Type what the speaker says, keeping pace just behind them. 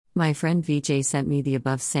My friend VJ sent me the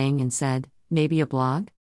above saying and said, maybe a blog?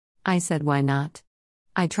 I said, why not?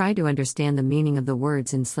 I tried to understand the meaning of the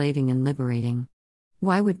words enslaving and liberating.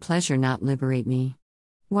 Why would pleasure not liberate me?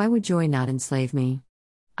 Why would joy not enslave me?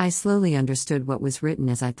 I slowly understood what was written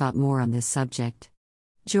as I thought more on this subject.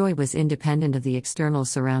 Joy was independent of the external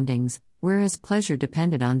surroundings, whereas pleasure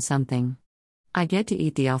depended on something. I get to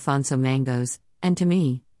eat the Alfonso mangoes, and to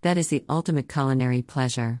me, that is the ultimate culinary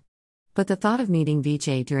pleasure. But the thought of meeting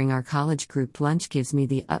VJ during our college group lunch gives me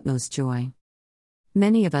the utmost joy.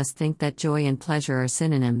 Many of us think that joy and pleasure are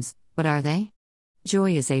synonyms, but are they?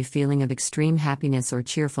 Joy is a feeling of extreme happiness or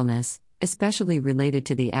cheerfulness, especially related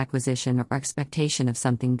to the acquisition or expectation of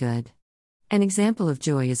something good. An example of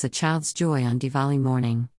joy is a child's joy on Diwali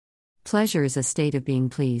morning. Pleasure is a state of being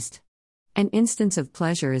pleased. An instance of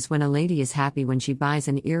pleasure is when a lady is happy when she buys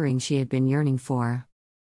an earring she had been yearning for.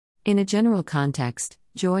 In a general context,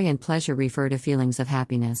 joy and pleasure refer to feelings of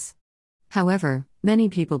happiness. However, many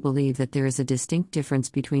people believe that there is a distinct difference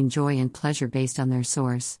between joy and pleasure based on their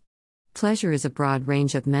source. Pleasure is a broad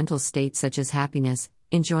range of mental states such as happiness,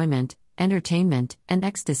 enjoyment, entertainment, and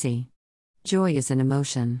ecstasy. Joy is an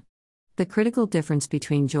emotion. The critical difference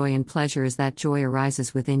between joy and pleasure is that joy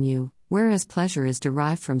arises within you, whereas pleasure is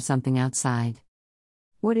derived from something outside.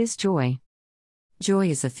 What is joy? Joy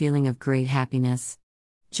is a feeling of great happiness.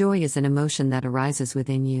 Joy is an emotion that arises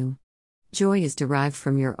within you. Joy is derived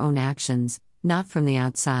from your own actions, not from the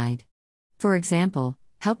outside. For example,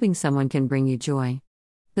 helping someone can bring you joy.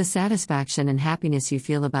 The satisfaction and happiness you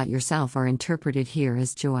feel about yourself are interpreted here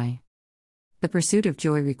as joy. The pursuit of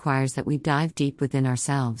joy requires that we dive deep within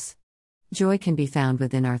ourselves. Joy can be found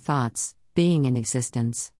within our thoughts, being, and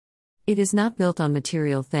existence. It is not built on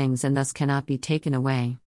material things and thus cannot be taken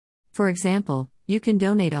away. For example, you can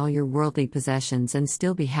donate all your worldly possessions and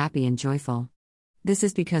still be happy and joyful. This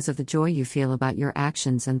is because of the joy you feel about your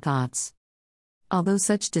actions and thoughts. Although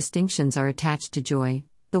such distinctions are attached to joy,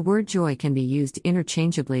 the word joy can be used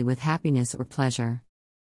interchangeably with happiness or pleasure.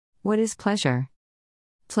 What is pleasure?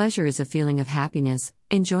 Pleasure is a feeling of happiness,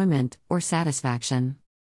 enjoyment, or satisfaction.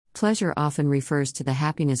 Pleasure often refers to the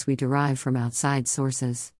happiness we derive from outside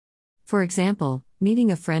sources. For example,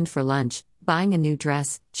 meeting a friend for lunch, buying a new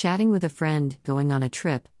dress, chatting with a friend, going on a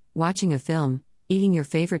trip, watching a film, eating your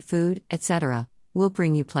favorite food, etc., will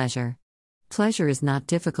bring you pleasure. Pleasure is not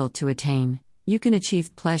difficult to attain. You can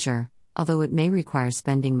achieve pleasure, although it may require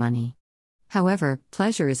spending money. However,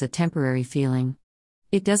 pleasure is a temporary feeling.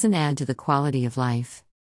 It doesn't add to the quality of life.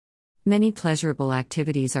 Many pleasurable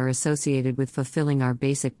activities are associated with fulfilling our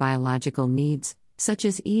basic biological needs, such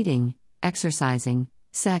as eating, exercising,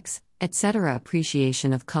 sex, etc.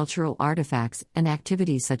 Appreciation of cultural artifacts and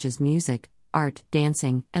activities such as music, art,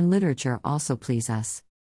 dancing, and literature also please us.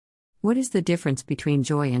 What is the difference between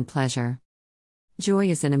joy and pleasure? Joy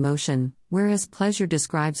is an emotion, whereas pleasure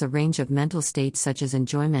describes a range of mental states such as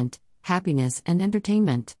enjoyment, happiness, and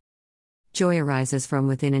entertainment. Joy arises from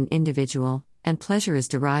within an individual, and pleasure is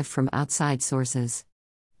derived from outside sources.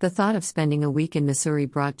 The thought of spending a week in Missouri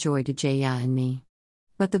brought joy to Jaya and me.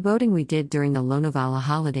 But the boating we did during the Lonavala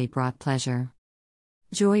holiday brought pleasure.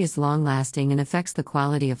 Joy is long-lasting and affects the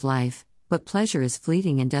quality of life, but pleasure is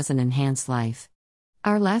fleeting and doesn't enhance life.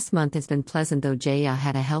 Our last month has been pleasant though Jaya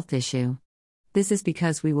had a health issue. This is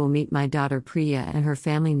because we will meet my daughter Priya and her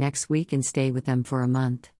family next week and stay with them for a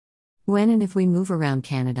month. When and if we move around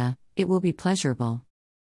Canada, it will be pleasurable.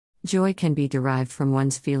 Joy can be derived from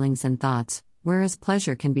one's feelings and thoughts, whereas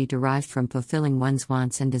pleasure can be derived from fulfilling one's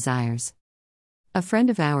wants and desires. A friend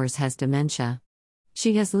of ours has dementia.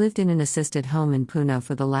 She has lived in an assisted home in Pune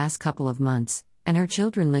for the last couple of months, and her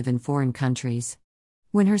children live in foreign countries.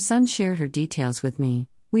 When her son shared her details with me,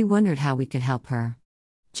 we wondered how we could help her.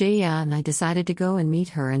 Jaya and I decided to go and meet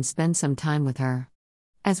her and spend some time with her.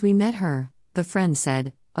 As we met her, the friend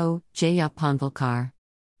said, "Oh, Jaya Ponvalkar.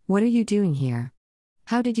 What are you doing here?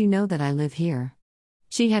 How did you know that I live here?"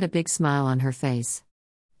 She had a big smile on her face.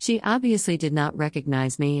 She obviously did not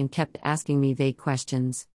recognize me and kept asking me vague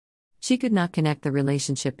questions. She could not connect the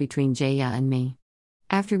relationship between Jaya and me.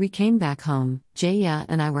 After we came back home, Jaya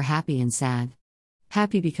and I were happy and sad.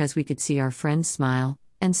 Happy because we could see our friend smile,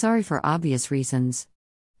 and sorry for obvious reasons.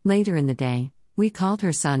 Later in the day, we called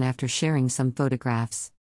her son after sharing some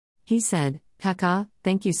photographs. He said, "Kaka,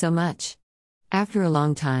 thank you so much." After a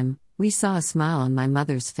long time, we saw a smile on my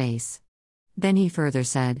mother's face. Then he further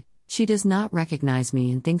said, "She does not recognize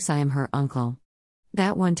me and thinks I am her uncle."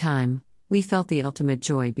 That one time, we felt the ultimate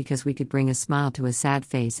joy because we could bring a smile to a sad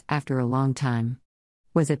face after a long time.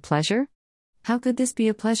 Was it pleasure? How could this be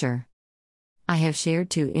a pleasure? I have shared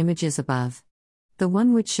 2 images above. The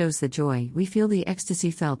one which shows the joy we feel, the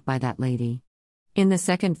ecstasy felt by that lady. In the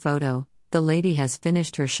second photo, the lady has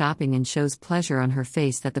finished her shopping and shows pleasure on her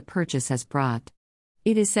face that the purchase has brought.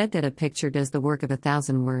 It is said that a picture does the work of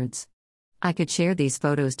 1,000 words. I could share these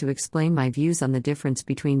photos to explain my views on the difference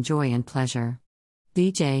between joy and pleasure.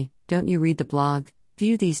 VJ, don't you read the blog?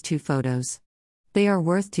 View these 2 photos. They are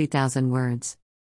worth 2,000 words.